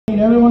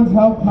everyone's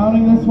help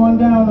counting this one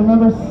down.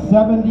 Remember,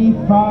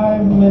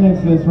 75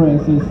 minutes this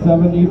race is.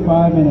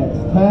 75 minutes.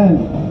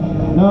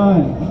 10,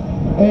 9,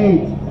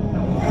 8,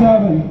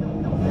 7,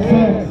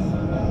 6,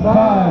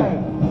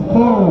 5,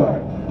 4,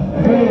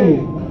 3,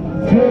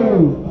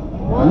 2,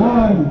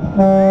 1.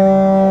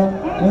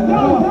 And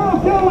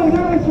it's going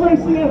endurance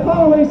racing and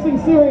Apollo Racing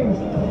Series.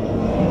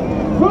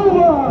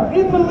 Faire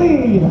in the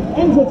lead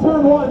into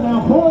turn 1 now,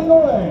 pulling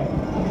away.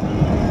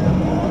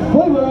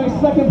 Flavor Ice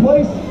second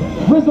place.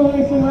 Grizzle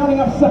Racing rounding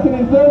up second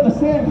and third. The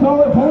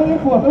Sandcrawler pulling in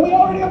fourth. And we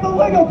already have the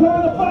Lego car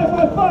in the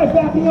 555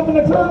 backing up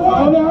into turn 1.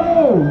 Oh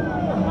no!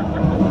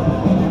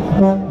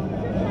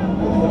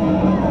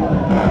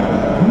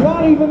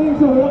 Not even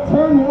into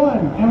turn 1,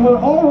 and we're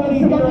already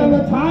stuck on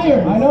the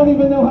tires. I don't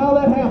even know how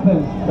that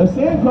happened. The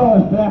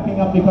Sandcrawler's backing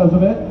up because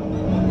of it.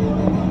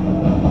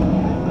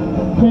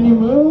 Can you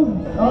move?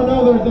 Oh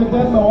no, they're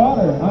dead in the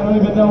water. I don't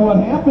even know what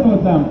happened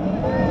with them.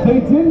 They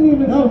didn't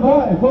even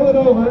survive. Pull it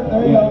over.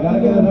 There you go. Gotta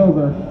get it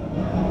over.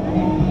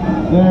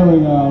 There we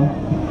go.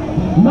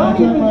 Not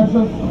track even.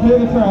 marshals, clear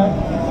the track.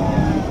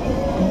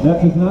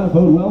 That does not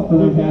bode well for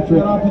them, Patrick.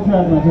 Get off the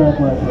track, my track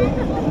marshal.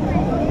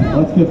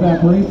 Let's get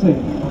back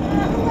racing.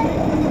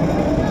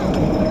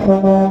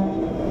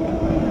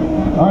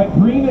 All right,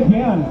 green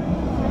again.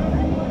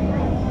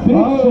 Big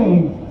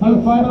shame.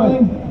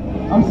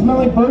 I'm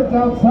smelling burnt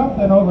out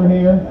something over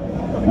here.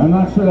 I'm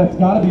not sure, that's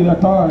got to be their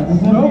car. It's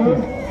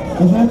smoking.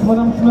 Is that what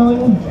I'm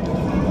smelling?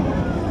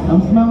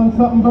 I'm smelling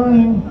something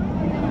burning.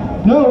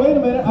 No, wait a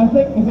minute. I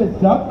think, is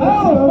it duck?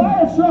 Oh, the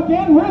fire truck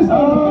and Rizzo in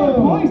third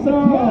place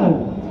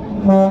again.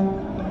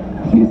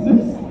 Is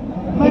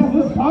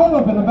this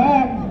pileup in the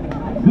back?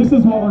 This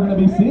is what we're going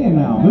to be seeing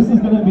now. This is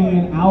going to be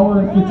an hour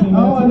and 15 minutes.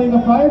 Oh, I think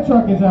the fire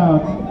truck is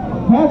out.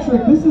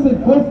 Patrick, this is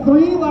we're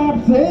 3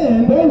 laps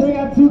in. Then we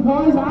got 2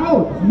 cars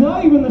out.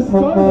 Not even the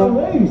start of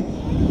the race.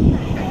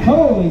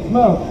 Holy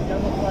smokes.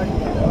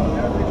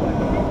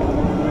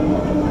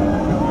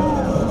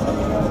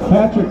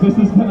 Patrick, this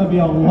is going to be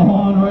a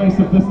long race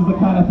if this is the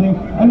kind of thing.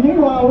 And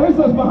meanwhile,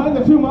 Rizzo's behind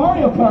the 2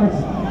 Mario Karts,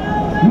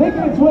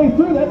 making its way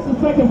through. That's the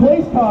second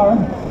place car.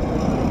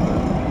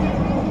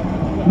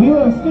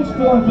 Lilo Stitch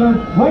still in third.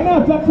 Right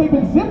now, Duct Tape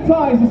and Zip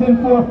Ties is in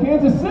fourth.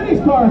 Kansas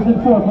City's car is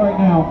in fourth right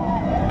now.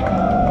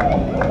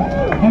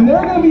 And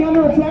they're going to be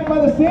under attack by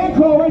the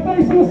Sandcrawler. Right there,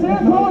 you see the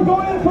Sandcrawler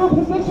going in for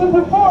position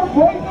for fourth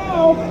right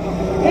now.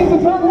 Into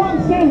turn 1,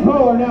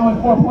 Sandcrawler now in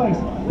fourth place.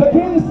 But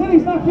Kansas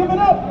City's not giving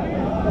up.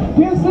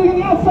 Kansas City on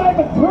the outside,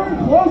 but turned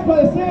close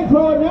by the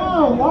Sandcrawler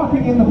now,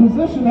 locking in the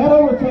position at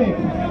overtake.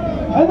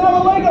 And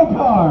now the Lego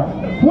car,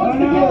 once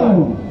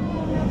again.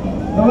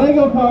 The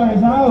Lego car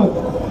is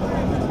out.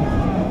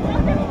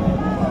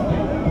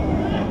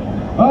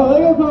 Oh,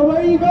 Lego car, where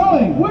are you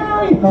going? Where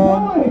are you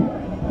going?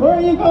 Where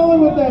are you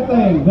going with that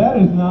thing? That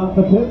is not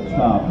the pit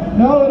stop.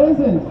 No, it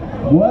isn't.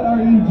 What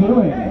are you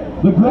doing?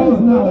 The girl's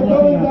now they're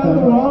going down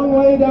the wrong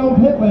way down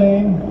pit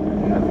lane.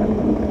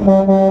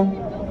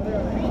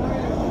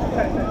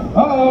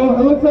 Uh-oh,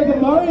 it looks like a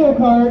Mario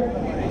Kart.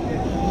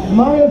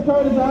 Mario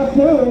Kart is out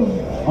too.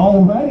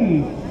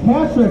 Already.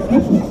 Patrick,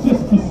 this is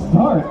just the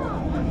start.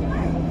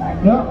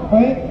 No,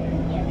 wait.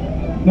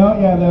 No,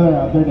 yeah, they're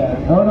out. They're dead.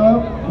 Oh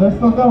no, they're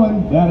still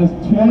going. That is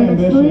too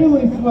ambitious.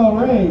 Extremely slow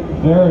rate.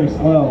 Very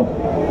slow.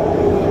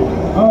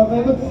 Oh,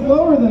 they look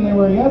slower than they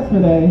were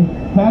yesterday.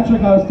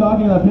 Patrick, I was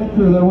talking to the pit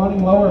crew. They're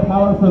running lower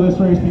power for this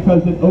race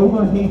because it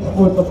overheats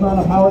with the amount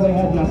of power they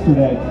had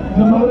yesterday.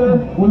 The motor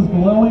was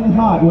glowing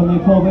hot when they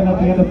pulled in at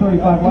the end of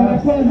 35 And I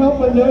laps. can't help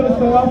but notice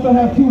they also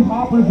have 2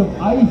 hoppers of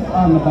ice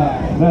on the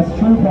back. That's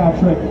true,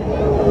 Patrick.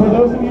 For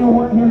those of you who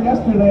weren't here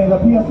yesterday, the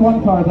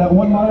PS1 car, that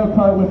one Mario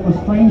Kart with the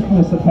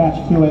strangeness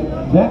attached to it,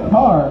 that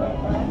car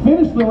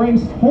finished the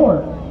race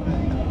 4th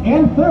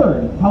and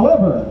 3rd.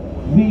 However,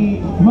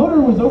 the motor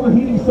was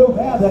overheating so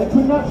bad that it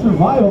could not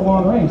survive a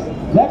long race.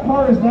 That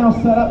car is now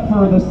set up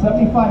for the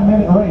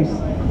 75-minute race.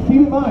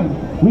 Keep in mind,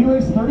 we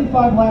raced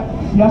 35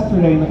 laps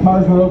yesterday and the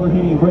cars were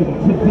overheating and breaking.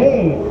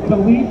 Today, the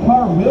lead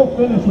car will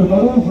finish with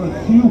over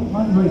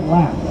 200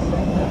 laps.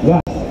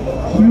 Yes,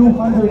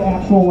 200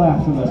 actual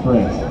laps in this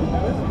race.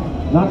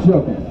 Not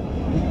joking.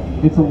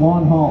 It's a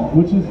long haul,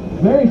 which is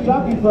very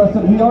shocking for us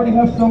that we already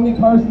have so many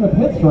cars in the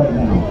pits right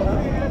now.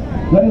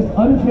 That is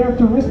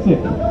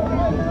uncharacteristic.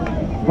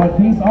 But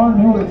these are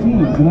newer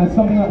teams, and that's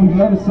something that we've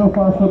noticed so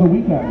far for the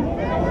weekend.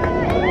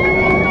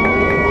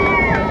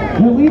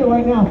 Your leader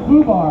right now,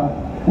 Fubar,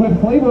 with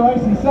Flavor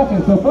Ice in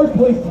second. So first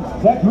place,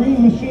 that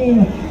green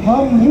machine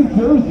from New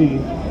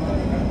Jersey.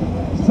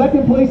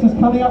 Second place is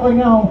coming up right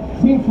now,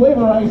 Team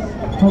Flavor Ice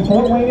from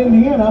Fort Wayne,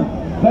 Indiana.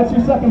 That's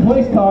your second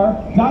place car,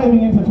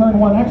 diving into turn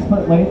 1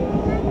 expertly.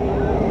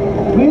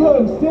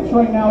 Lilo Stitch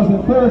right now is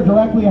in third,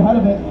 directly ahead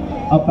of it,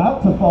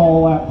 about to fall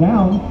a lap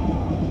down.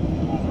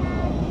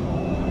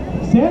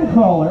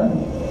 Sandcrawler,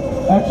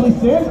 actually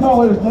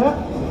Sandcrawler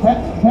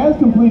has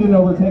completed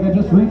overtake. I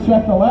just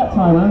rechecked the lap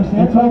timer.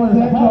 Sandcrawler is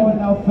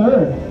now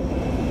third.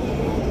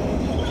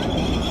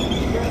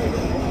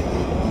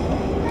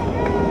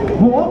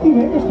 Milwaukee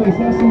Makerspace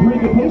has some pretty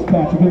good pace,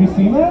 Patrick. Have you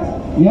seen that?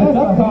 Yes, the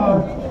duck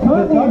car,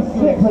 currently in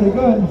 6th. Pretty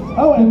good.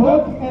 Oh, and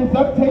look, and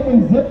duct tape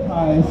and zip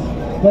ties.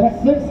 That's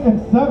 6th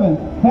and 7th.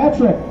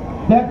 Patrick,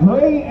 that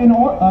gray and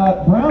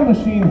brown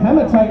machine,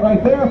 hematite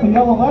right there with the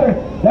yellow letter,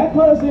 that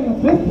car is in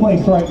 5th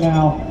place right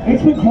now.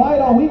 It's been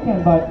quiet all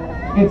weekend, but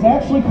it's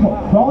actually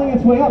crawling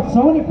its way up.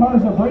 So many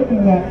cars are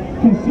breaking that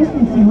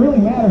consistency really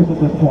matters at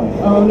this point.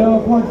 Oh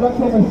no, poor duct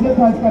tape and zip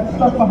ties got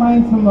stuck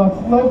behind some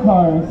slow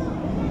cars.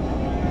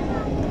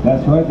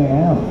 That's right, they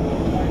have.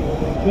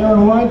 They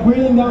were right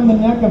breathing down the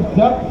neck of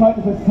duck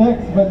fighting for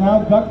 6th, but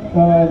now duck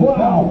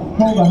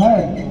pulled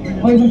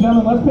ahead. Ladies and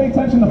gentlemen, let's pay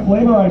attention to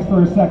Flavor Ice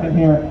for a second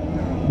here.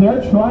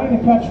 They're trying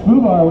to catch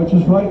Fubar, which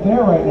is right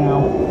there right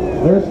now.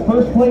 There's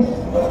 1st place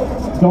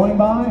going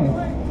by.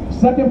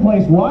 2nd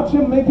place, watch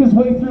him make his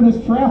way through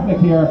this traffic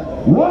here.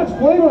 Watch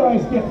Flavor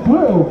Ice get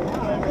through.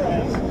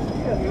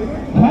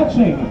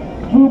 Catching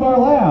Fubar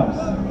Labs.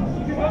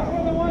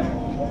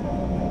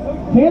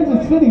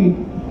 Kansas City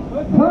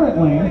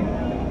currently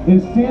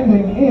is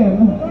standing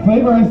in.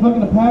 Flavor Ice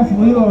looking to pass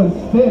Lilo and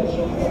Stitch.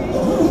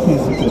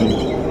 Kansas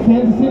City.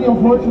 Kansas City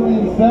unfortunately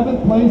in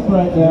 7th place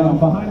right now.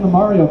 Behind the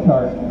Mario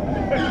Kart.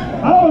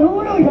 Oh,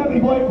 really heavy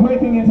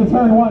braking into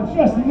turn 1,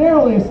 just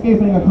narrowly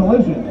escaping a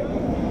collision.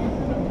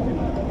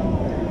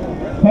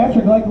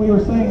 Patrick, like we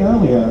were saying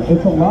earlier,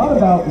 it's a lot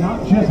about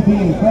not just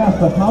being fast,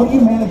 but how do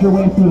you manage your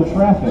way through the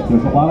traffic?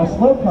 There's a lot of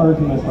slow cars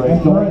in this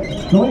race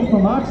going for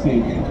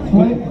Moxie.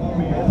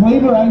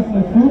 Flavor Ice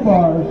and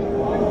Fubar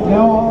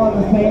now all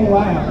on the same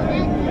lap.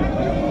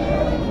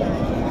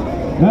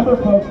 Remember,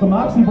 folks, the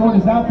Moxie board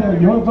is out there.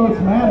 Your votes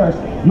matter.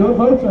 Your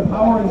votes are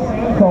powering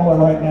Sandcrawler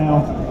right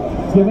now,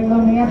 giving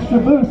them the extra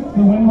boost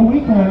to win the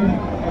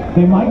weekend.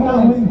 They might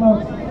not win,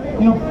 folks.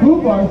 You know,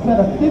 Fubar set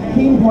a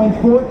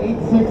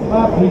 15.486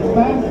 lap, the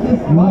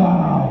fastest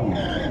lap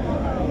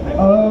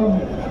of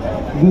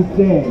this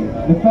day.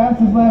 The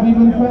fastest lap,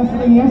 even faster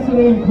than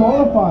yesterday in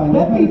qualifying.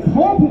 That beat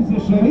pole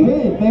position. They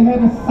did. They had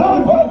a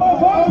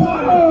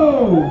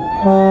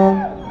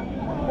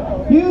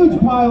huge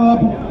pile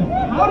up.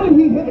 How did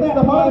he hit that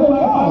pile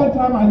By the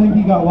time I think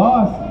he got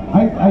lost.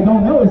 I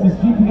don't know. Is his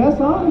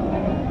GPS on?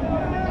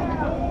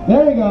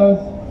 There he goes.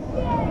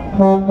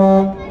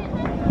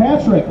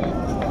 Patrick.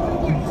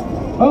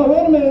 Oh,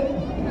 wait a minute.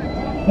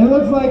 It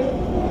looks like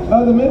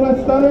the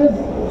Midwest Stunners.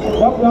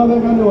 Oh, no,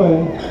 they've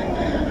underway.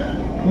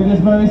 They're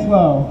just very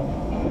slow.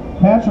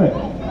 Patrick,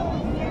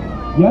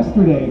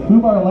 yesterday,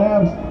 Fubar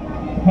Labs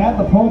had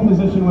the pole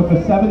position with the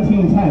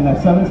 17:10.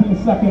 That's 17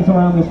 seconds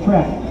around this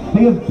track.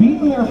 They have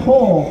beaten their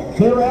pole.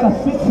 They're at a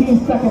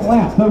 15-second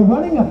lap. They're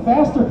running a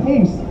faster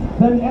pace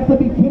than at the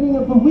beginning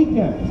of the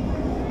weekend.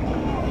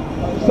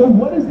 So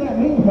what does that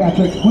mean,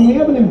 Patrick? When we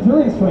have an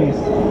endurance race,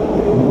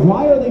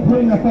 why are they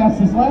putting the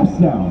fastest laps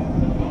down?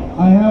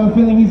 I have a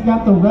feeling he's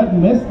got the red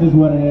mist is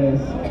what it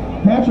is.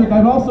 Patrick,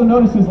 I've also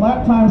noticed his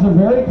lap times are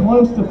very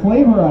close to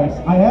Flavor Ice.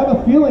 I have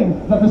a feeling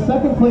that the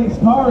 2nd place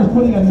car is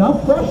putting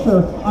enough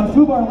pressure on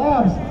Fubar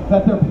Labs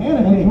that they're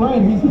panicking. That's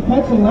right, he's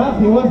catching up.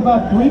 He was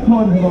about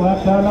 3/4 of the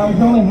lap down, now he's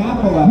only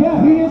half a lap.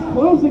 Yeah, he is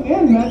closing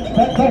in.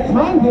 That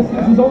time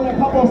distance is only a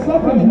couple of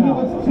seconds And he now.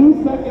 was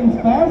 2 seconds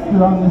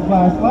faster on this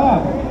last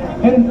lap.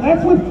 And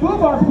that's with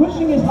Fubar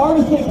pushing as hard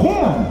as they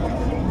can.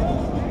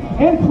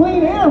 And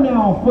clean air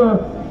now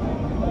for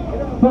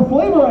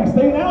Flavor Ice.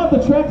 They now have the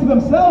track to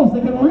themselves.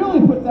 They can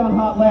really put down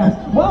hot laps.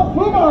 While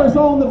Fubar is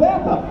all in the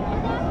backup.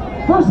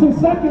 1st and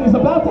 2nd is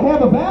about to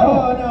have a battle.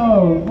 Oh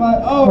no,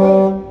 but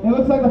it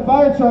looks like the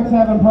fire truck's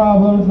having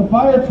problems. The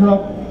fire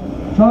truck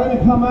trying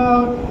to come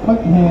out,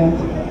 but can't.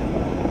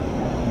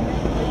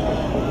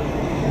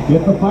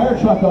 Get the fire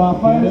truck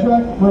off. Fire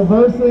truck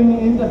reversing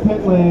into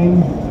pit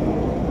lane.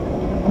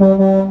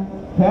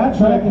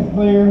 Track is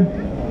clear.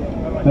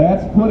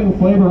 That's putting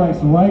Flavor Ice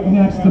right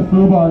next to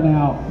Fubar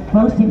now.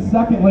 1st and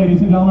 2nd,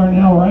 ladies and gentlemen, are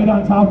now right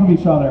on top of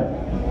each other.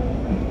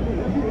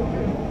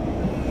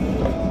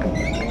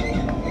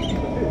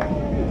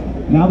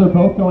 Now they're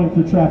both going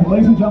through traffic.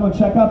 Ladies and gentlemen,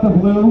 check out the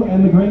blue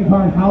and the green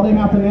car and how they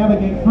have to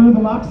navigate through the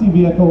Moxie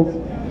vehicles.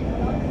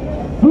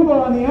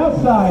 Fubar on the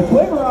outside,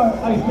 Flavor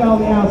Ice down on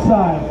the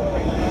outside.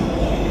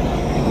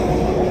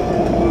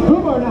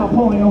 Fubar now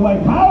pulling away.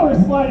 Power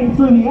sliding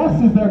through the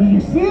S's there. Did you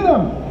see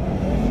them?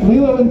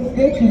 Lilo and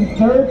Stitch in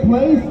 3rd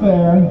place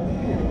there,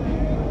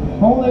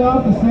 holding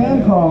off the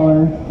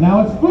Sandcrawler.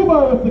 Now it's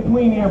Fubar with the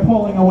clean air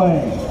pulling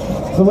away.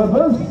 The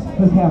reverse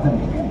has happened.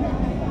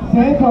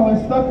 Sandcrawler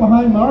stuck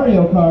behind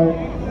Mario Kart.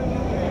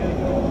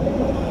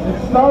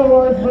 It's Star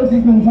Wars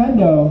versus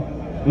Nintendo.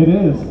 It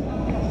is.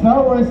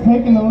 Star Wars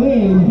taking the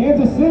lead.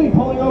 Kansas City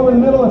pulling over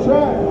in the middle of the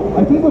track.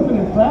 I think with an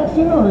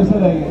infraction, or is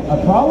it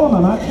a problem?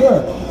 I'm not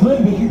sure.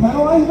 Bryn, did you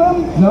penalize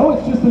them? No,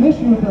 it's just an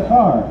issue with their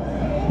car.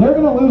 They're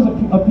going to lose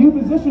a few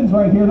positions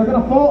right here. They're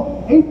going to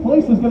fall. 8th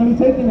place is going to be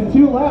taken in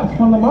 2 laps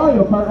from the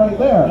Mario Kart right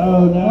there.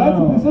 Oh no. So that's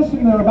a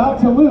position they're about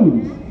to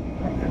lose.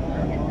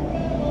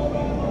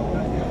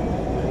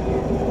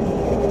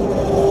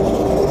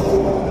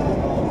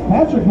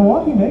 Patrick,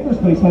 Milwaukee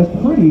Makerspace has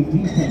pretty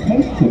decent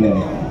pace today.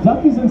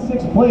 Ducky's in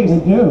 6th place. They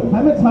do.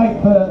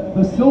 Hematite,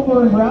 the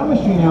silver and brown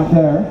machine out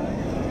there,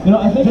 You know,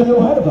 I think just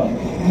ahead of them.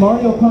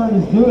 Mario Kart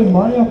is doing.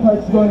 Mario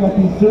Kart's going a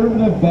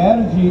conservative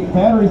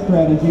battery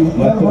strategy.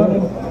 Instead of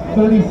running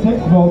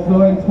 36 volts,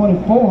 going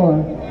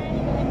 24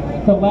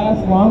 to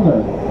last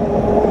longer.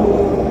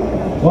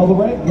 Well, the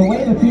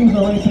way the teams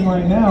are racing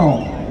right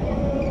now,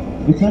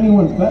 it's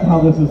anyone's bet how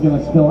this is going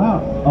to spill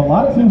out. A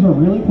lot of teams are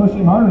really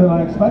pushing harder than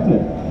I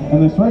expected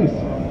in this race.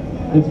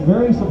 It's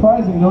very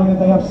surprising knowing that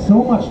they have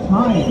so much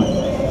time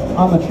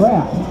on the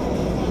track.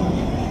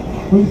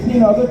 We've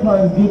seen other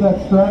cars do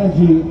that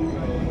strategy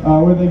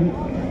where they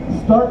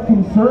start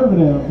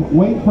conservative,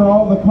 wait for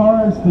all the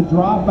cars to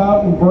drop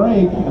out and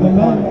brake, and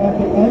then at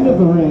the end of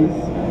the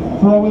race,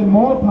 throw in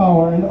more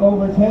power and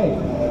overtake.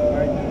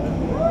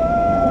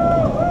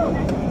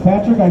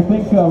 Patrick, I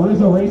think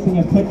Rizzo Racing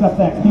has picked up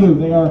that cue.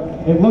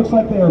 It looks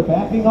like they are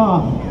backing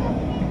off,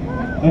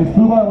 and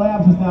Fubar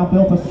Labs has now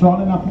built a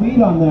strong enough lead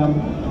on them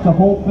to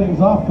hold things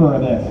off for a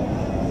bit.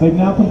 They've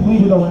now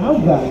completed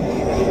around them.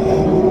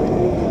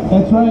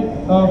 That's right,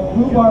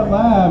 Fubar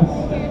Labs,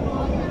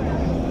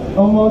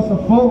 almost a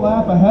full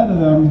lap ahead of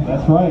them.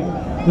 That's right.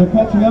 They're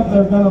catching up,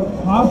 they're going to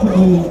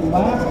possibly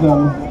lap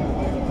them.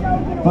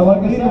 But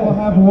like I said, we'll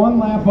have one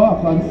lap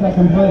up on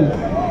second place.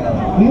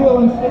 Lilo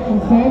and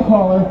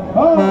Sandcaller.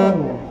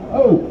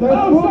 Oh, there's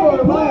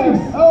Fubar Labs.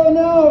 Oh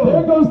no!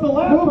 There goes the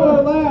lap.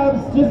 Fubar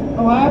Labs just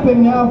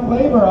lapping now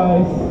Flavor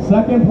Ice.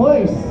 Second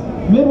place.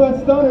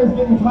 Midwest Stoners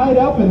getting tied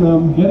up in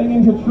them. Getting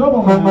into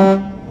trouble now.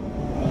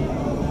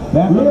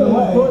 Back Really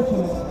underway.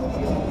 unfortunate.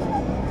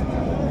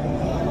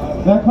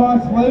 That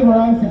cost Flavor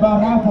Ice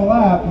about half a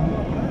lap.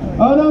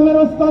 Oh no,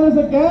 Midwest Stoners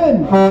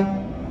again!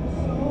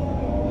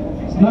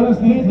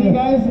 You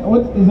guys,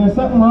 is there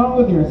something wrong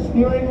with your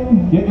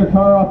steering? Get your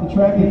car off the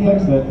track and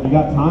fix it. You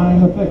got time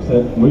to fix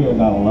it. We have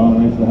got a long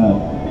race ahead.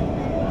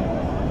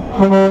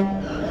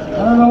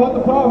 I don't know what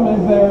the problem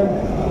is there.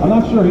 I'm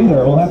not sure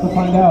either. We'll have to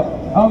find out.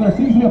 Oh, there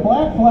seems to be a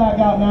black flag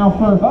out now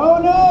for...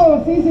 Oh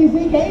no!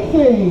 CCC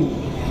Casey!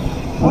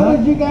 What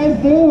did you guys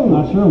do?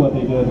 Not sure what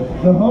they did.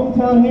 The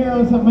hometown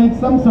heroes have made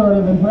some sort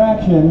of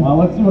infraction. Well,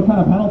 let's see what kind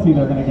of penalty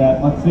they're going to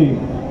get. Let's see.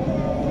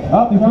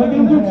 Oh, he's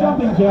making them do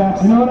jumping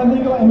jacks. You know what I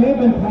think? It may have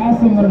been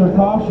passing under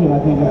caution, I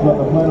think is what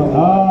the penalty.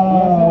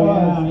 Oh,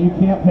 yeah, you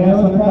can't pass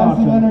under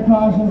passing caution. Under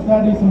caution, it's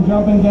got to do some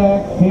jumping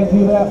jacks. Can't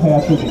do that,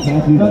 Patrick. You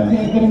can't do that.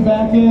 Getting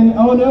back in.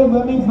 Oh no,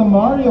 that means the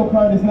Mario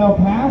Kart is now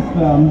past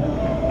them.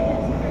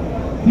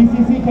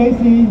 CCC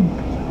Casey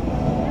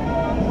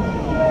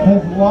has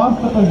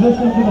lost the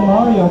position to the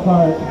Mario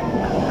Kart.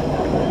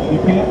 You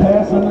can't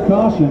pass under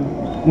caution.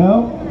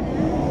 No.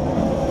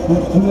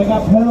 And they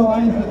got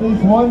penalized at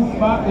least one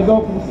spot to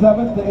go from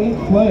 7th to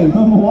 8th place.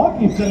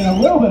 Milwaukee's getting a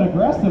little bit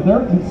aggressive.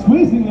 They're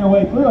squeezing their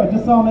way through. I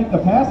just saw them make the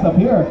pass up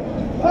here.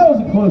 That was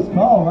a close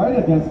call, right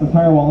against the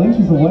tire wall,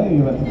 inches away,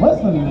 but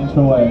less than an inch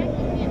away.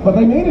 But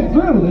they made it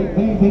through.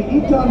 They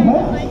eked on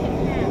past.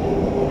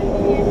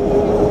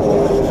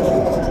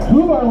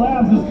 Fubar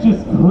Labs is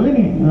just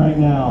grinning right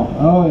now.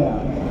 Oh yeah.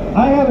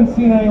 I haven't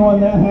seen anyone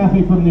that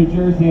happy from New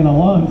Jersey in a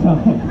long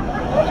time.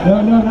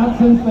 No, not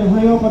since they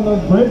reopened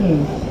those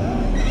bridges.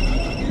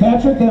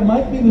 Patrick, that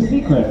might be the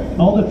secret.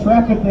 All the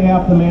traffic they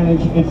have to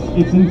manage,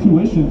 it's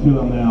intuition to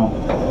them now.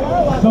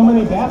 So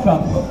many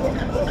backups.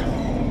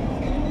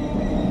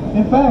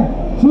 In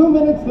fact, 2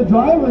 minutes to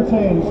driver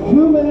change.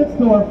 2 minutes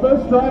to our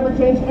first driver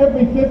change.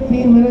 Every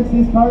 15 minutes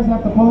these cars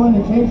have to pull in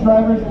and change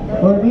drivers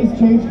or at least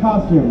change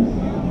costumes.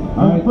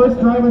 Our first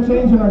driver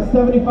change in our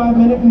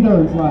 75-minute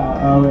endurance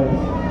lap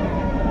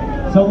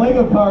race. So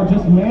Lego car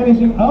just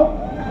managing up.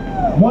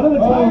 One of the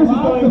tires is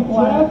going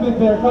flat. Traffic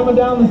there coming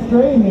down the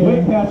straight here.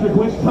 Wait, Patrick,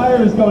 which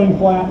tire is going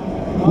flat?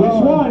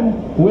 Which one?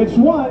 Which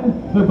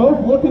one? They're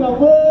both looking a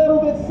little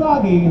bit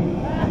soggy.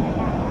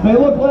 They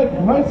look like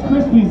Rice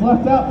Krispies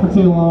left out for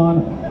too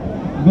long.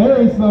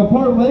 Very slow.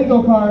 Poor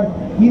Lego car.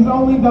 He's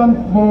only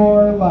done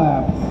 4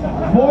 laps.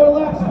 4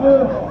 laps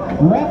for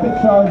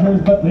rapid chargers,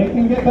 but they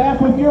can get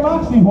back with your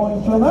Moxie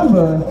points,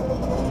 remember.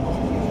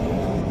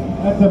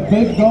 That's a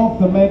big gulp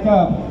to make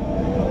up.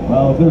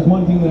 Well, if there's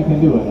one team that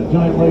can do it, a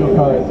giant Lego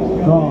car is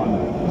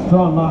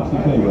strong Moxie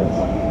favorites.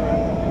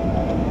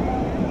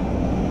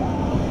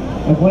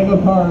 As Lego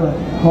car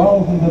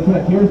crawls into the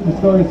pit, here's the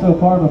story so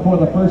far before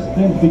the first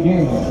stint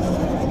begins.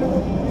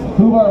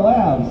 Fubar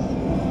Labs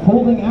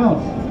holding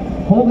out,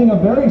 holding a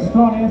very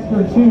strong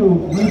answer to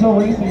Rizzo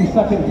Racing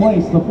second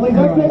place. The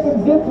Flavor They're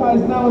taking zip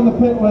ties now in the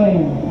pit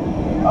lane.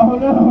 Oh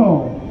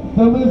no,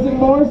 they're losing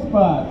more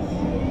spots.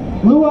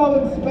 Luau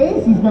in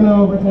space is going to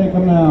overtake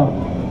them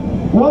now.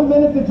 1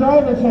 minute to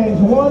driver change.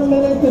 1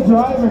 minute to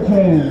driver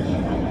change.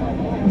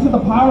 This is the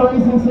Power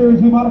Racing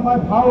Series. We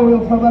modified Power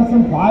Wheels for less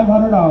than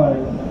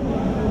 $500.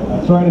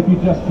 That's right, if you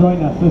just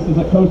joined us, this is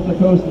a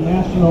coast-to-coast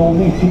national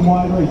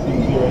nationwide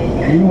racing series,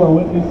 and you are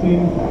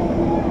witnessing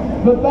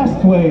the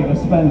best way to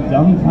spend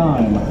dumb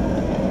time.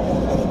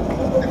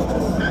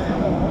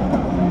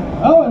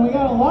 Oh, and we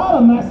got a lot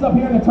of mess up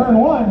here in the turn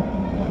 1.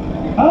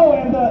 Oh,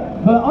 and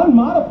the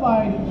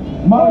unmodified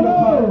Mario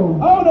Kart.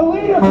 Oh, the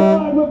leader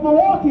collide with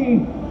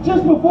Milwaukee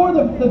just before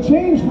the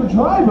change for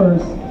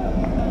drivers.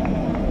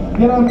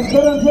 Get on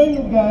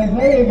table, guys.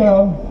 There you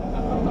go.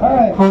 All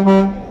right.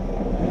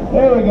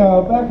 There we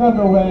go, back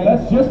underway.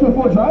 That's just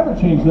before driver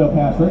change though,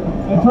 Patrick.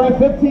 That's right,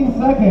 15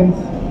 seconds.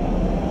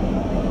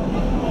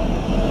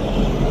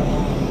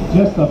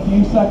 Just a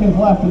few seconds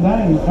left, and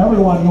then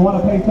everyone, you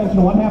want to pay attention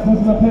to what happens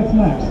in the pits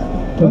next.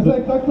 Looks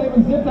like duct tape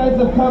and zip ties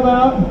have come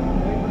out.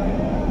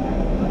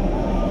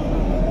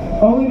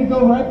 Only to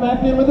go right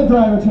back in with the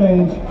driver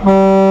change.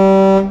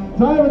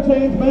 Driver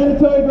change,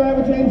 mandatory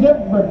driver change.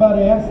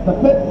 Everybody has to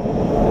pit.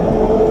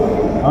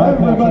 Right,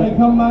 everybody Patrick.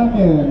 come back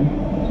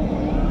in.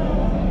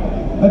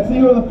 Let's see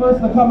who are the first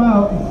to come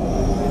out.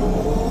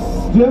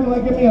 Jim,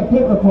 give me a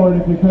pit report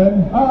if you could.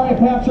 All right,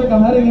 Patrick,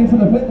 I'm heading into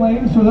the pit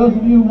lanes. For those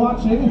of you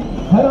watching,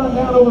 head on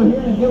down over here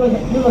and give a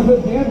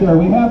good gander.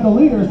 We have the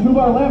leaders,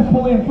 Fubar Labs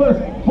pulling in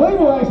first.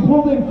 Flavor Ice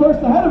pulled in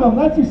first ahead of them.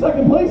 That's your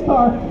second place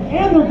car,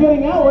 and they're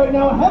getting out right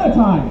now ahead of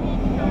time.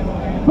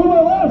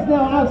 Fubar Labs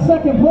now out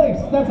second place.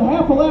 That's a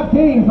half a lap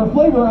gain for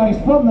Flavor Ice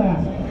from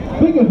that.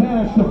 Big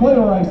advantage to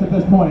Flavor Ice at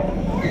this point.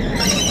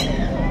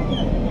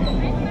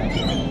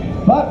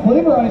 But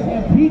Flavor Ice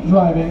has Pete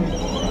driving.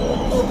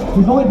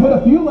 He's only put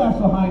a few laps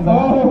behind that.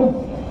 Oh,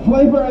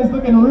 Flavor Ice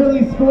looking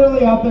really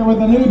squirrely out there with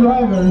the new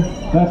driver.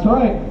 That's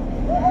right.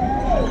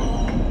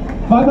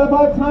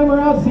 5x5 timer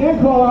out,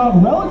 Sandcrawler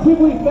out.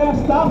 Relatively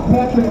fast stops,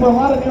 Patrick, for a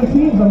lot of new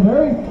teams. I'm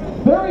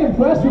very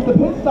impressed with the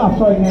pit stops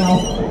right now.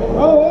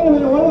 Oh, wait a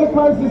minute. One of the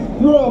cars just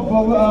threw a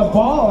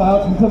ball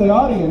out into the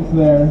audience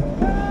there.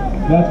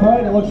 That's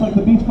right. It looks like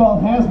the beach ball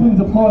has been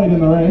deployed in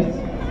the race.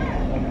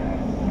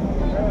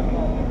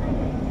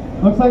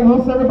 Looks like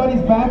most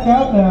everybody's back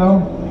out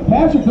now.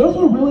 Patrick, those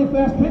were really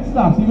fast pit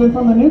stops, even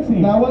from the new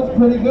team. That was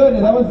pretty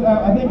good. That was,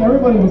 I think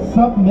everybody was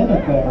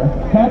sub-minute there.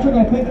 Patrick,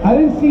 I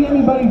didn't see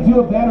anybody do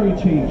a battery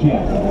change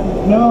yet.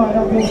 No, I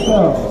don't think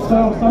so.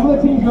 So some of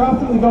the teams are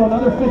opting to go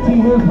another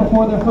 15 years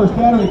before their first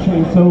battery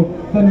change. So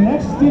the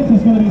next stint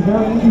is going to be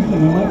very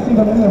interesting. We might see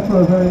them in there for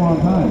a very long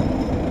time.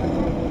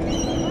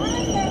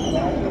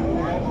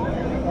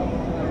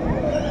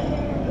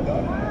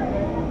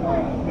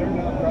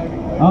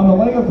 On the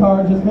Lego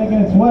car, just making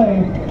its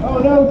way. Oh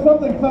no,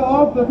 something fell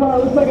off the car.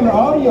 It looks like an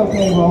audio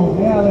cable.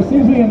 Yeah, there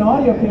seems to be an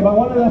audio cable. I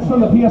wonder if that's from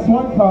the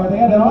PS1 car. They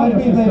had an audio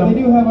system. They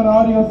do have an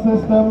audio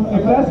system.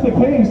 If that's the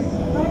case,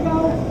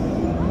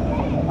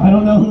 I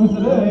don't know whose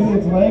it is. Maybe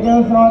it's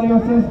Lego's audio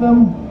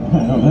system.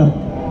 I don't know.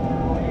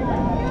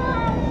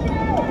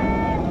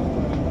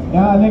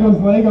 Yeah, I think it was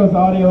Lego's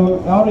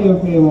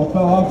audio cable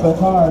fell off the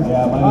car.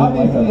 Yeah, it might have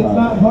been obviously Lego it's car.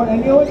 not important.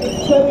 And you know what? It's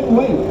shedding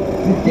weight.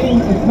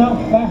 It's now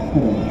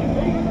faster.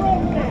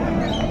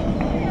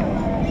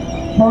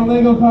 Poor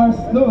Lego car's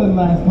still in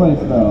last place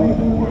though.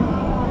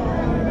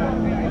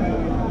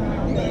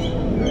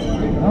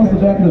 How's the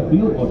back of the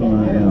field looking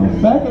right now?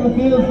 Back of the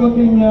field's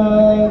looking,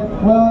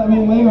 well, I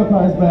mean, Lego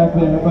car's back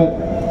there, but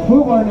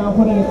Fubar now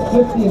putting its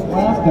 50th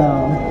lap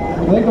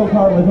down. Lego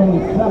car was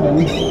only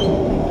 7.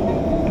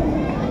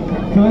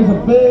 So there's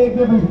a big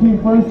difference between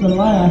first and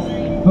last,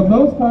 but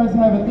most cars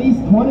have at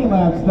least 20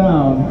 laps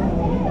down.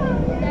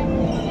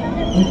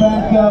 In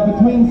fact,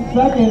 between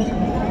second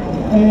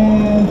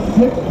and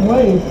 6th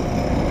place,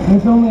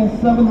 there's only a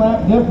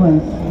 7-lap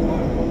difference.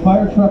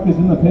 Fire truck is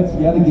in the pits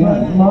yet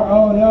again.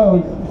 Oh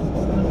no,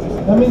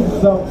 that means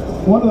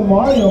one of the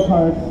Mario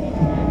Karts.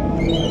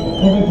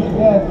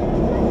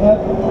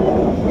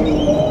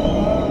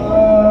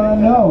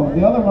 No,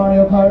 the other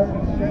Mario Kart.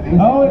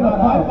 Oh, and the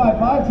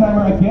 5x5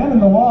 timer again in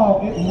the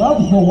wall. It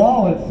loves the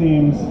wall, it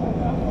seems.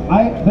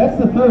 That's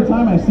the third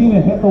time I've seen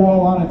it hit the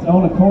wall on its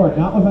own accord,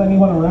 not with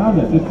anyone around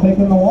it, just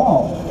taking the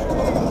wall.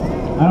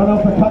 I don't know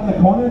if they're cutting the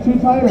corner too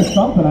tight or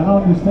something. I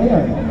don't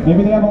understand.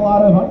 Maybe they have a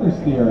lot of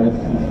understeer. It's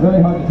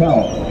very hard to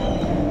tell.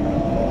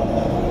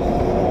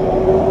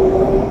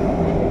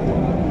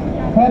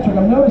 Patrick,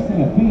 I'm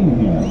noticing a theme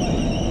here.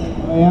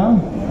 Yeah?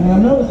 And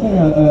I'm noticing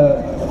I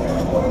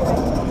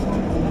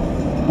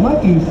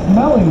might be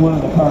smelling one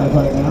of the cars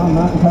right now. I'm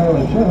not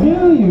entirely sure.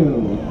 Do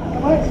you? I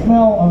might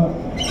smell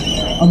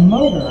a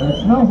motor.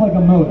 It smells like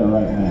a motor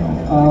right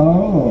now.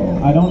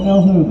 Oh. I don't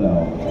know who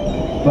though.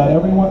 But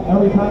every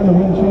time the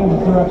wind changes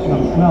direction,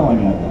 I'm smelling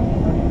it.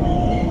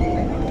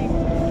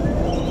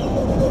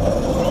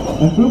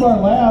 And Fubar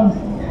Labs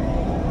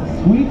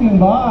squeaking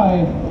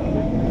by.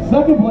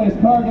 Second place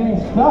car getting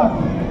stuck.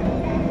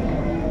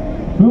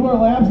 Fubar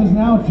Labs is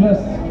now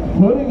just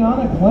putting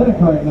on a clinic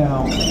right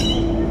now.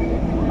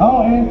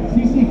 Oh, and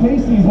CC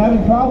Casey's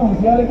having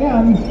problems yet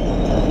again.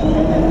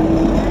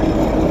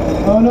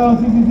 Oh no,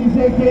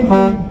 CC Casey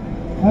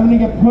having to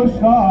get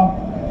pushed off.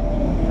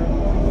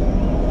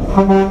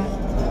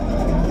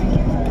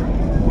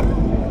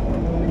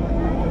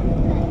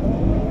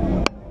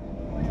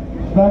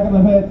 Back in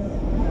the pits.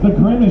 The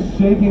Grim is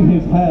shaking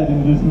his head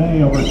in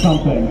dismay over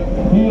something.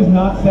 He is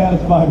not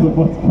satisfied with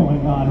what's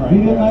going on right now. He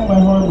didn't like my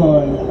horn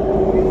blowing.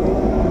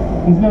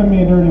 He's giving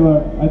me a dirty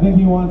look. I think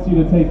he wants you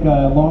to take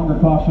longer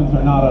cautions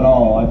or not at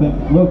all. I think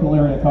local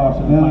area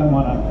cautions might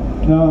want to...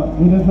 No,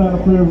 he does not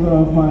approve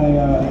of my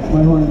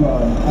my horn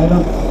blowing.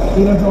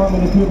 He doesn't want me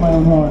to toot my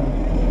own horn.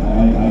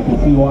 I can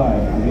see why. I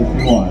can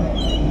see why.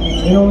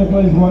 It only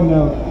plays one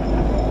note.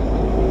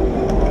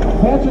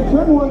 Patrick,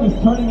 turn one is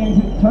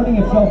turning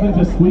itself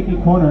into squeaky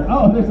corner.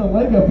 Oh, there's a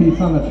Lego piece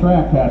on the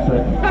track,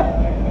 Patrick.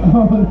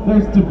 Oh,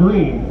 there's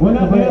debris. We're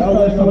not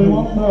NASCAR, so we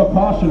won't throw a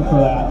caution for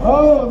that.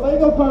 Oh,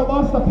 Lego car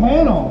lost a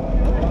panel.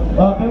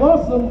 They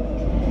lost some.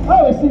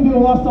 Oh, they seem to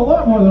have lost a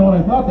lot more than what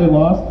I thought they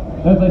lost.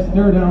 As I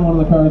stare down one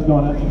of the cars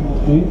going at full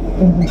speed.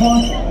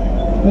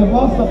 They've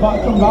lost some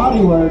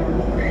body work.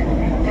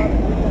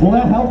 Will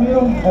that help you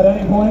at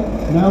any point?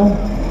 No?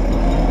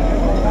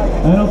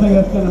 I don't think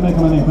that's going to make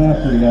them any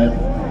faster, you guys.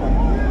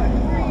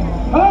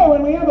 Oh,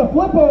 and we have a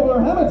flip over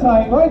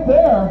hematite right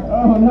there.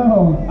 Oh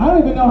no. I don't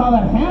even know how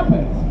that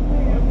happened.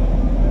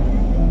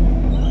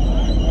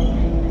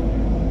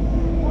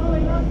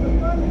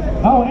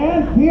 Oh,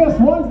 and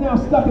PS1's now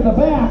stuck in the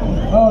back.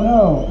 Oh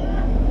no.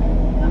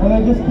 And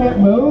they just can't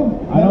move?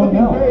 I don't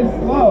know. Very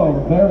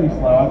slow. Very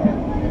slow.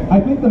 I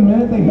think the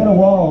minute they hit a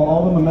wall,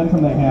 all the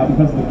momentum they have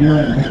because the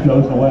gearing just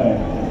goes away.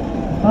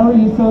 How are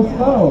you so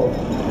slow?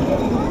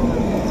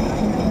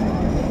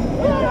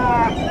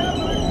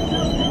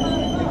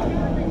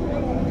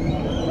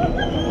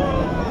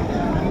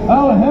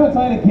 Oh, and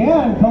hematite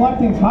again,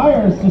 collecting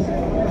tires, just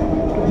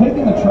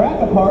taking the track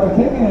apart or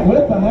taking it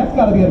with them. That's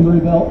got to be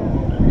rebuilt.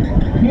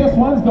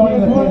 PS1's going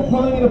to the pits.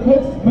 Pulling into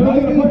pits.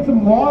 Maybe going to put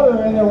some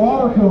water in their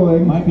water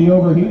cooling. Might be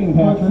overheating,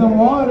 Patrick. Put some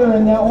water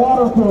in that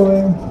water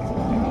cooling.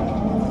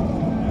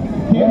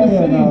 Kansas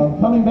City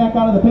coming back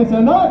out of the pits.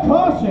 Another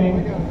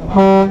caution.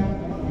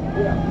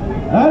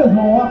 That is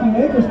Milwaukee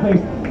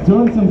Makerspace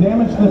doing some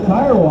damage to the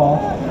tire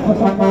wall. Looks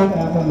like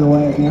that's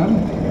underway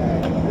again.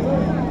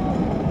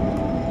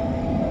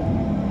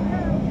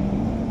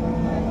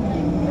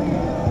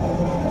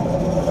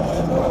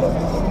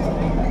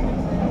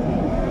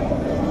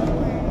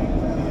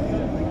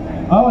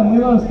 Oh, and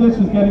Lilo Stitch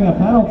is getting a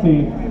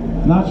penalty.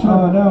 Not sure.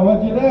 Oh no,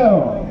 what'd you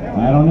do?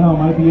 I don't know,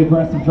 might be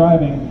aggressive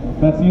driving.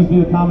 That seems to be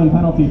the common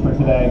penalty for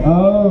today.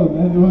 Oh,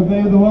 and were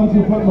they the ones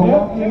who put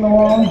Milwaukee in the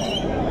wall?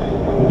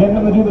 We're getting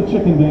them to do the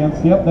chicken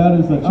dance. Yep, that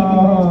is the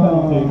chicken dance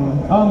penalty.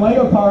 On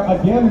Lego car,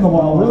 again in the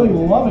wall. Really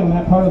loving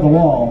that part of the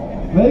wall.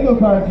 Lego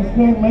car just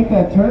can't make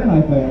that turn, I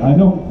think. I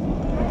don't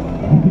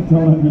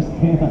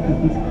understand.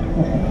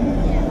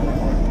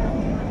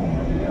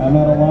 I'm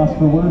at a loss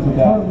for words with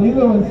that.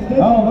 Lilo and Stitch.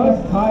 Oh,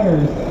 those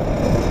tires.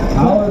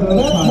 How are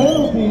those that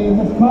tires? penalty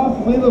has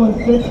cost Lilo and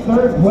Stitch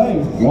third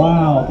place.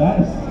 Wow, that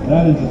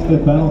is a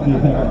stiff penalty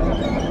there.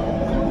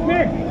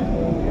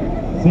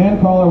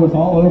 Sandcrawler was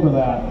all over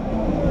that.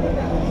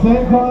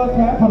 Sandcrawler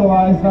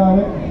capitalized on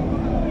it.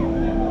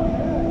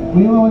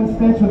 Lilo and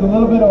Stitch with a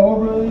little bit of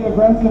overly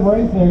aggressive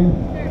racing,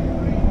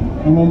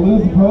 and they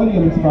lose the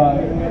podium spot.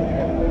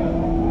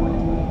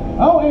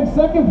 Oh, and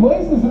second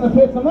place is in the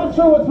pits. I'm not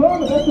sure what's wrong,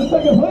 but that's the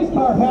second place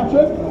car,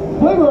 Patrick.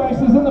 Flavor Ice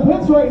is in the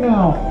pits right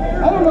now.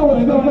 I don't know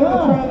what's going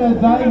on. Trying to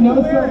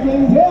diagnose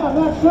something? Yeah, I'm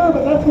not sure,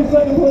 but that's the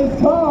second place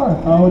car.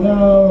 Oh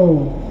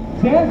no.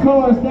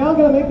 Sandcrawler is now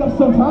going to make up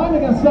some time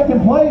against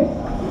second place.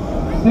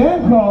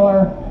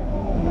 Sandcrawler,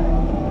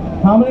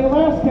 how many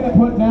laps can it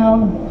put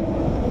down?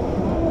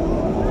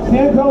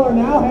 Sandcrawler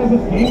now has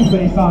its game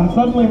face on,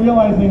 suddenly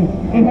realizing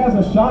it has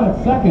a shot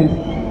at second.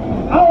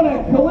 Oh, and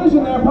a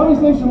collision there, Puppy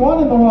Station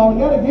 1 in the wall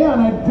yet again.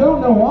 I don't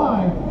know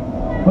why,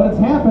 but it's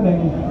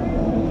happening.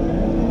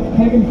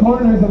 Taking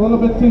corners a little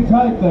bit too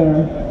tight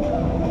there.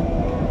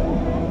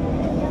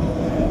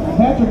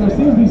 Patrick, there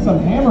seems to be some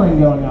hammering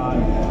going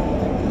on.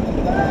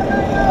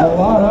 A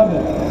lot of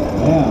it.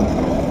 Yeah.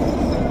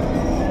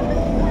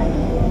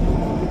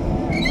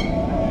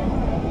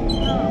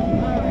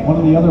 One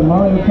of the other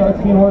Mario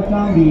Karts being worked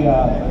on, the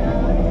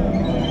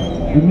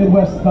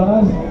Midwest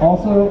Stunners,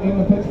 also in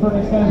the pits for an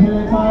extended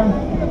period of time.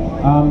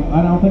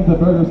 I don't think the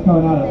burger's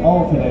coming out at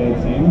all today,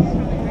 it seems.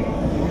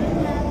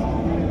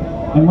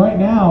 And right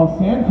now,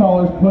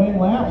 Sandcrawler's putting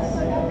laps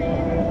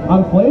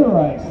on Flavor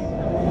Ice.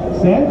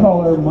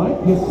 Sandcrawler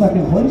might get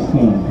second place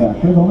soon,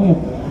 Patrick.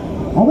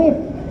 Only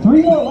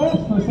 3 more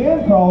laps for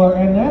Sandcrawler,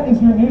 and that is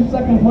your new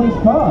second place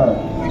car.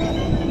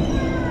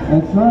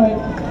 That's right.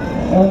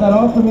 And that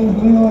also means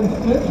Lilo and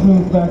Stitch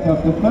moves back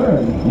up to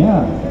third.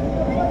 Yeah.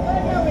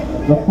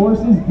 The force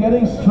is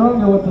getting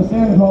stronger with the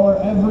Sandcrawler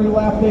every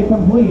lap they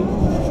complete.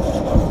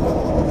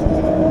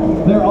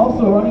 They're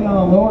also running on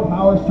a lower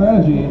power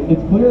strategy.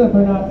 It's clear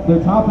that their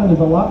top end is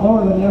a lot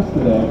lower than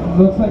yesterday.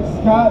 Looks like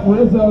Scott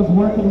Rizzo's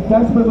working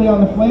desperately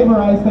on the Flavor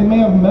Ice. They may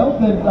have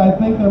melted, I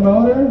think, their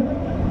motor.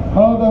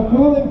 Oh, the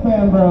cooling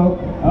fan broke.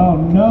 Oh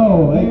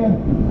no.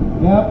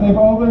 Yep, they've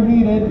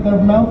overheated. They're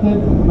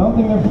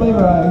melting their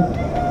Flavor Ice.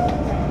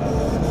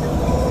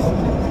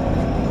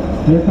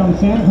 Here comes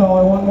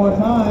Sandcrawler one more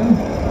time.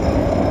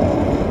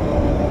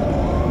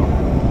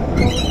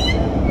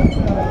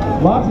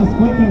 Lots of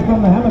squeaking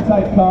from the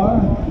hematite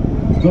car,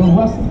 the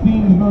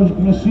rust-themed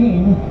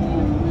machine.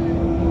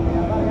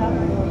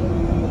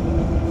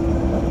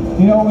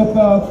 You know, with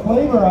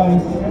Flavor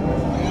Ice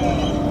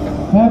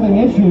having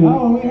issues.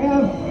 Oh, we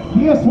have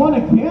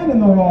PS1 again in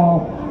the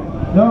wall.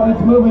 No,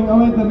 it's moving. Oh,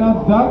 wait, the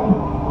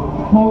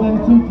duck pulled in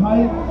too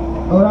tight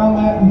around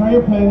that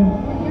hairpin.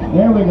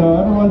 There we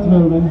go. Everyone's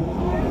moving.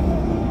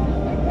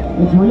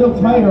 It's real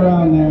tight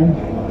around there.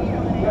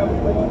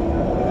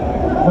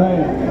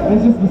 Right.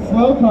 It's just the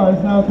slow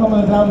cars now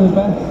coming down the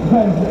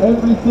backside.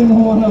 Every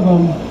single one of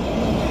them.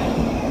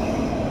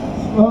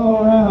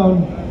 Slow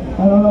around.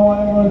 I don't know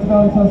why everyone's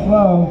going so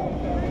slow.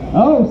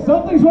 Oh,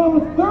 something's wrong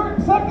with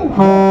second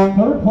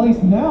place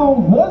now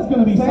was going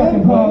to be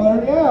second caller.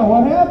 place. Yeah,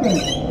 what happened?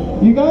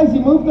 You guys,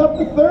 you moved up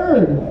to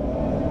third.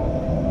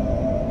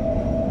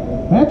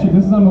 Patrick,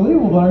 this is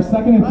unbelievable. Our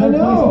second and third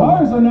place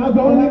cars are now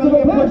going into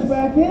the pits. Pushed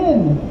back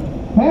in.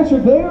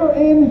 Patrick, they are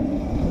in.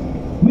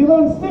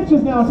 Lilo and Stitch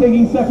is now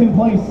taking second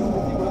place.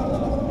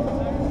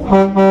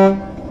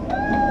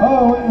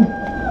 Oh,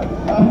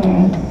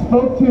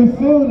 spoke too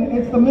soon.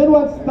 It's the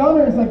Midwest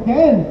Stunners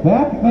again.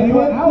 They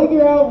went can't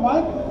figure out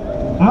why.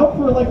 Out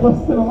for like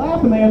less than a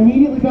lap, and they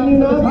immediately got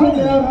into the tires.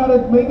 Figure out how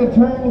to make a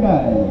turn,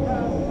 guys.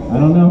 I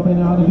don't know if they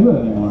know how to do it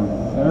anymore.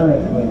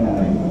 Seriously,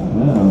 guys.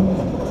 No.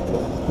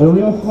 They're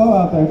real slow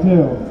out there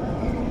too.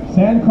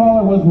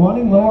 Sandcrawler was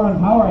running lower on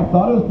power. I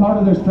thought it was part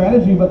of their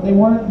strategy, but they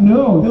weren't.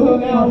 No. So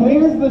now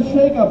here's the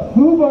shakeup.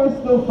 Hoovar's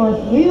still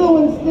first. Lilo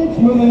and Stitch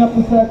moving up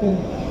to second.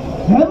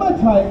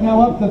 Hematite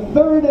now up to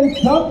third, and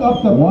Duck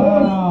up to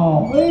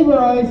fourth. Flavor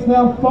Ice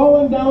now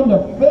falling down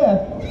to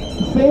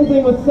fifth. Same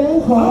thing with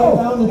Sandcrawler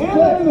down to sixth. And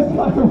they're in the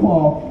tire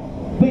wall.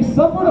 They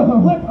suffered a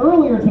flip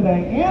earlier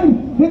today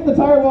and hit the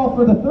tire wall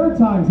for the third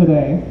time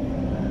today.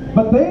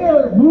 But they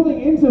are moving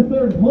into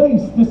third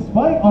place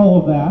despite all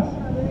of that.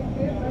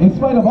 In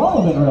spite of all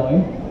of it,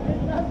 really.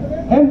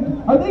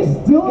 And are they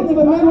still in the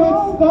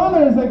Midwest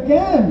Stunners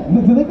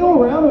again? Do they go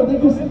around, or are they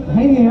just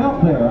hanging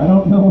out there? I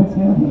don't know what's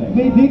happening.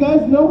 Do you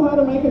guys know how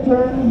to make a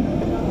turn?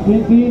 Do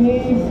you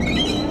need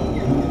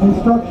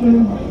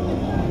instruction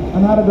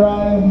on how to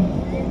drive?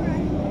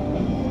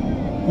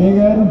 You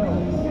good?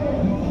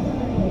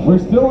 We're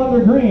still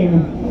under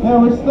green. Yeah,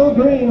 we're still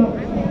green.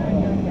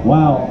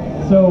 Wow.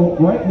 So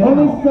right now,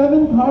 only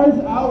 7 cars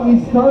out.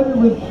 We started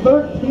with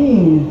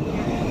 13.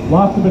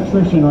 Lots of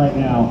attrition right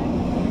now.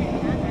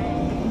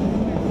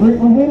 We're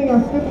hitting our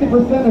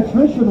 50%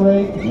 attrition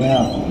rate.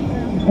 Yeah.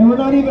 And we're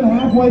not even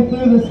halfway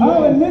through this race.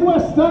 Oh, and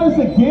Midwest Stunners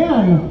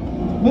again.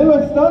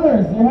 Midwest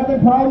Stunners, you're having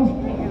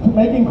problems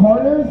making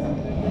corners?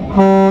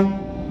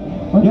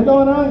 What's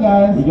going on,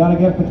 guys? You got to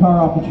get the car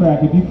off the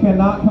track. If you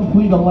cannot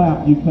complete a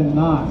lap, you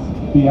cannot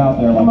be out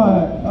there. Come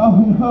on.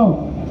 Oh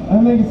no.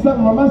 I think it's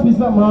something. There must be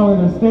something wrong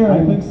with the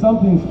steering. I think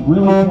something's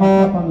really fucked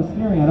up on the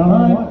steering. I don't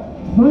know what.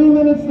 3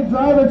 minutes to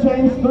driver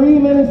change. 3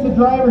 minutes to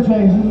driver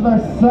change. This is our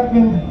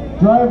second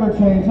driver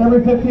change.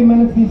 Every 15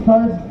 minutes, these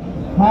cars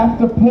have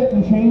to pit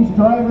and change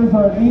drivers,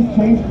 or at least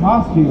change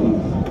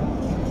costumes.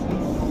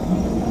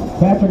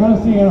 Pat, you're going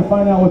to see. You're going to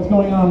find out what's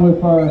going on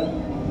with our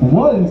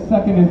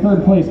second and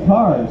third place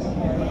cars.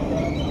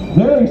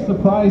 Very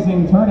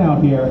surprising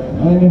turnout here.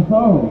 I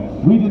know.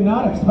 We did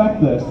not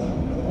expect this.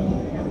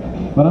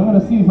 But I'm going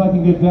to see if I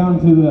can get down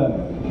to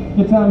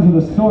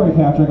the story,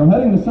 Patrick. I'm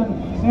heading to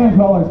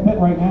Sandcrawler's pit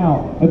right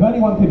now. If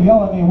anyone could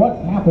yell at me, what's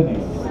happening?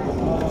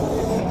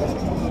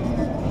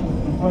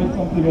 We tried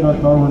something in our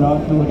car. We're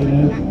not sure what it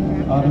is.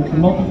 There's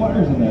some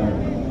multipliers in there.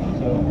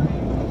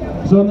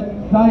 So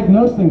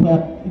diagnosing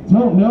that, I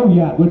don't know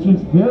yet, which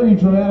is very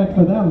dramatic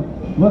for them.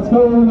 Let's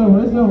go over to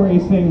Rizzo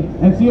Racing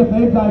and see if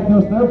they've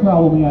diagnosed their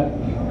problem yet.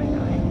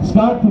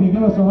 Scott, can you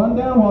give us a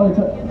rundown while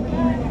you're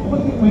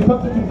we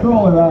put the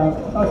controller,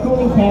 our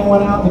cooling pan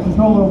went out and the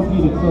controller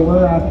overheated, so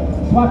we're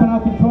swapping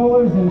out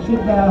controllers and should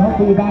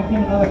hopefully be back in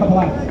another couple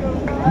laps.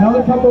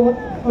 Another couple of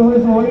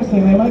Rizzo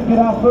Racing, they might get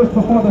out first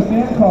before the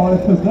Sandcrawlers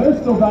because they're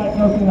still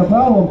diagnosing a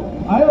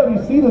problem. I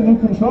already see the new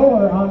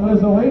controller on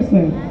Rizzo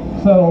Racing,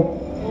 so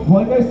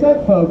like I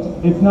said, folks,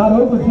 it's not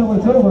over till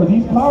it's over.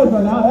 These cars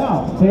are not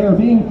out. They are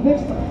being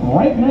fixed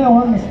right now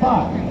on the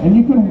spot, and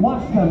you can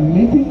watch them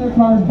making their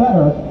cars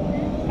better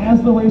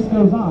as the race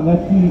goes on.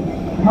 That's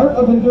the part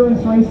of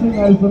endurance racing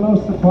that is the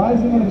most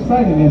surprising and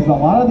exciting, is a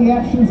lot of the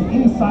actions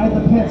inside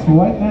the pits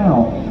right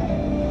now.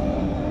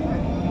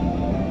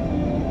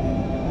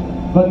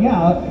 But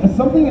yeah,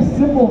 something as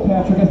simple,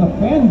 Patrick, as a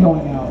fan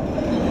going out,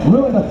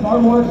 ruined a far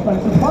more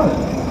expensive part.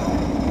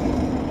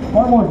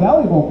 Far more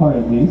valuable part,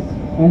 at least.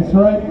 That's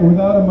right.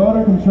 Without a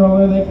motor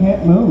controller, they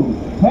can't move.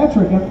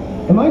 Patrick,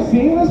 am I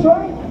seeing this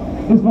right?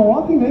 Is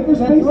Milwaukee Makerspace?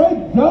 That's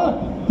right.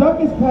 Duck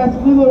is past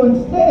Lilo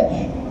and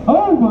Stitch.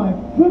 Oh my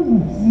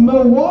goodness!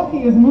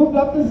 Milwaukee has moved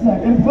up to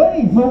second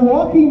place.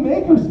 Milwaukee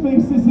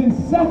Makerspace is in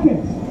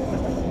second.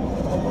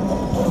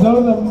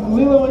 So the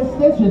Lilo and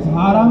Stitch is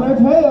hot on their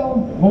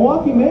tail.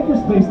 Milwaukee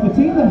Makerspace, the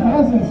team that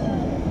hasn't...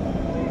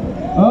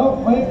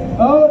 Oh, wait.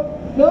 Oh,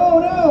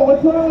 no.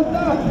 What's wrong with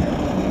Duck?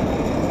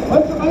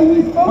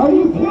 Are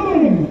you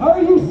kidding?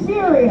 Are you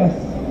serious?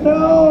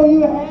 No,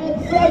 you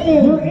had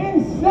second. You're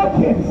in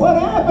second.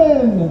 What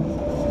happened?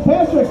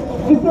 Patrick,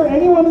 is there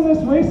anyone in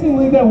this racing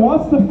league that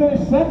wants to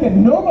finish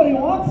second? Nobody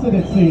wants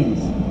it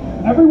seems.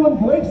 Everyone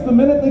breaks the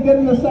minute they get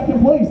into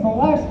second place. The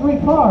last 3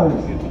 cars,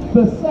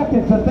 the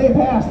second that they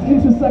passed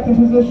into second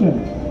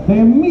position, they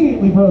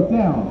immediately broke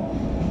down.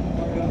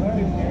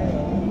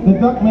 The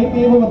Duck may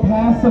be able to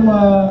pass some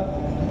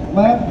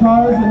lap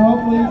cars and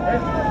hopefully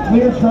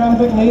clear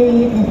traffic. Maybe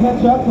you can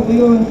catch up to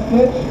Lilo and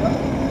Stitch.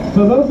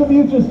 So those of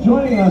you just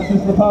joining us,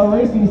 this is the Power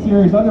Racing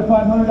Series under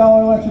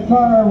 $500 electric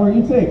car where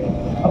you take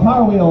a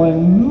Power Wheel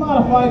and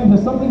modify it into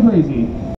something crazy.